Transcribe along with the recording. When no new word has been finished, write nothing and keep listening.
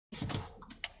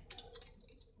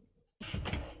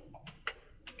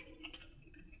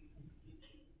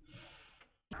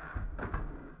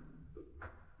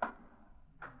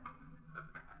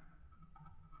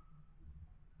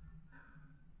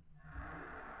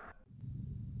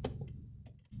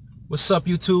What's up,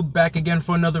 YouTube? Back again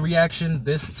for another reaction.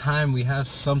 This time we have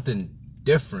something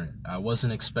different. I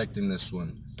wasn't expecting this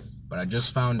one, but I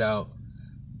just found out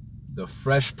the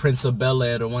Fresh Prince of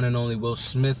Bel-Air, the one and only Will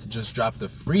Smith, just dropped a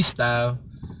freestyle.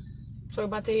 So we're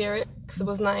about to hear it because it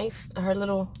was nice. I heard a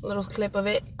little clip of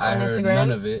it on Instagram. I heard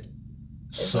none of it.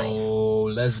 So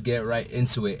nice. Let's get right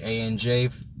into it. A&J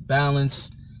Balance.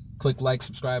 Click like,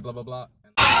 subscribe, blah, blah, blah.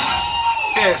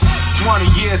 It's 20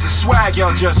 years of swag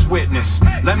y'all just witnessed.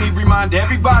 Let me remind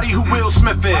everybody who Will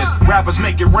Smith is. Rappers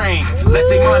make it rain. Let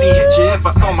their money hit you. If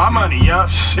I throw my money up,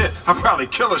 shit, I'd probably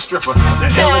kill a stripper. The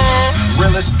illest,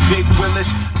 realest, big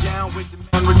willest. Down with the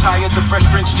man retired. The Fresh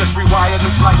Prince just rewired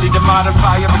and slightly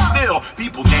demodified. But still,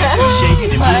 people dancing,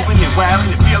 shaking and moving and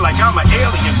wilding. And feel like I'm an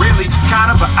alien. Really,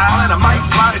 kind of an island. I might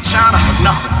fly to China for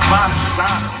nothing. Flying a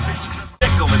designer.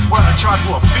 What I charge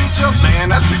for a feature? Man,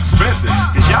 that's expensive.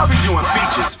 Cause y'all be doing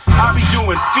features. I'll be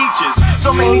doing features.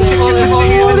 So many tickets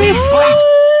in these sleep.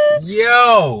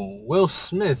 Yo, Will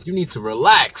Smith, you need to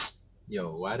relax.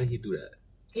 Yo, why did he do that?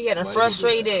 He getting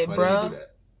frustrated, bro.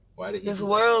 Why did he this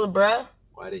world, bro.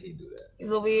 Why did he do that?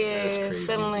 He's over here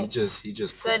suddenly he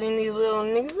just setting these little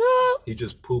niggas up. He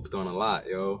just pooped on a lot,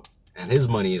 yo. And his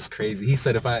money is crazy. He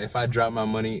said if I drop my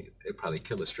money, it'd probably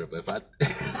kill a stripper. If I he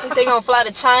said he gonna fly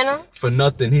to China for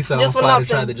nothing. He said just I'm fly to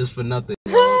China just for nothing.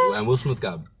 And Will Smith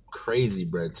got crazy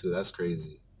bread too. That's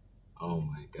crazy. Oh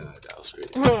my god, that was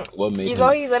crazy. What made you know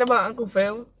what he said about Uncle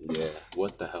Phil? Yeah,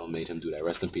 what the hell made him do that?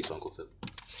 Rest in peace, Uncle Phil.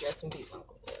 Rest in peace,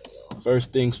 Uncle Phil. Yo.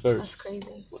 First things first. That's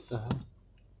crazy. What the hell?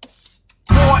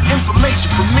 More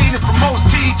information from me than from most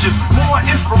teachers. More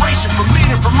inspiration from me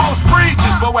than from most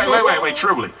preachers. But wait,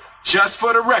 truly. Just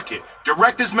for the record,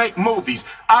 directors make movies,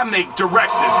 I make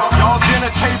directors. Y'all dinner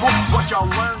table, what y'all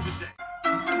learned today?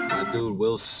 My dude,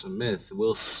 Will Smith,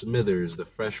 Will Smithers, the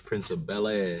Fresh Prince of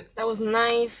Bel-Air. That was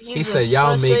nice. He said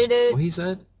y'all make, what he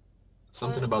said?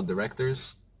 Something about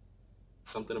directors?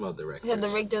 Something about directors.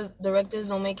 He said directors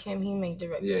don't make him, he make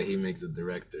directors. Yeah, he makes the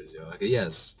directors, yo. Okay,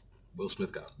 yes, Will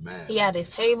Smith got mad. He had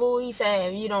his table, he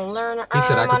said if you don't learn or he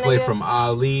said I could play from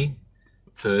Ali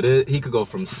to this, he could go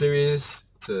from serious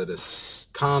to this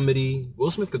comedy.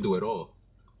 Will Smith could do it all.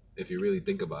 If you really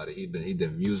think about it, he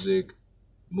did music,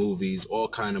 movies, all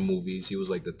kind of movies. He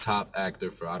was like the top actor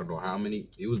for I don't know how many.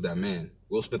 He was that man.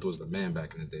 Will Smith was the man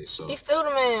back in the day. So he's still the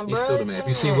man, bro. He's still the man. If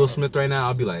you see Will Smith right now,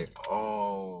 I'll be like,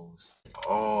 oh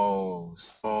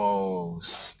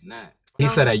snap. He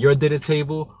said at your dinner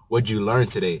table, what'd you learn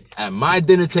today? At my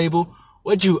dinner table,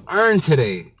 what'd you earn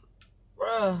today?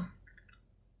 Bruh.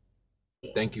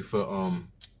 Thank you for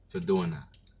doing that.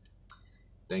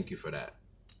 Thank you for that.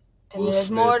 And Will there's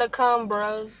Smith, more to come,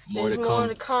 bros. There's more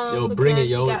to come. Yo, bring it,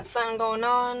 yo. You got something going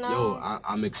on now. Yo,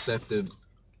 I'm accepted.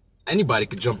 Anybody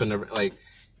could jump in the, like,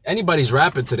 anybody's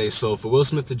rapping today. So for Will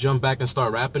Smith to jump back and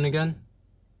start rapping again,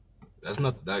 that's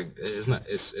not that.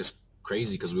 It's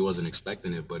crazy because we wasn't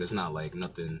expecting it, but it's not like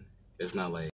nothing. It's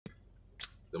not like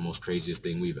the most craziest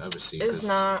thing we've ever seen. It's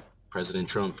not. President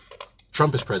Trump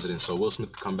is president, so Will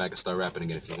Smith can come back and start rapping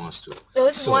again if he wants to. So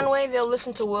this is one way they'll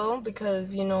listen to Will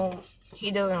because, you know, he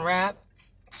doesn't rap.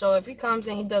 So if he comes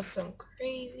and he does some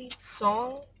crazy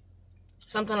song,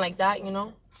 something like that, you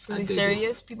know, really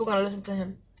serious, people gonna listen to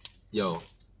him. Yo,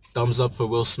 thumbs up for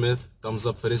Will Smith. Thumbs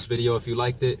up for this video if you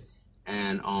liked it.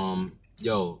 And,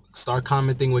 yo, start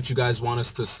commenting what you guys want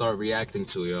us to start reacting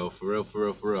to, yo. For real.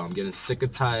 I'm getting sick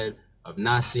and tired of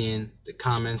not seeing the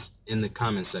comments in the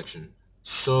comment section.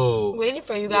 So waiting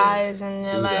for you guys, and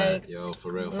they're like, yo,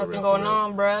 for real, nothing going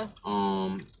on, bruh.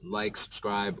 Like,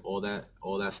 subscribe, all that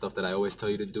stuff that I always tell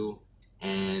you to do,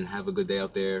 and have a good day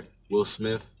out there. Will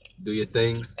Smith, do your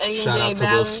thing. Shout out to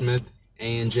Will Smith,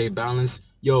 A&J Balance.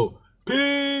 Yo,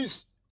 peace.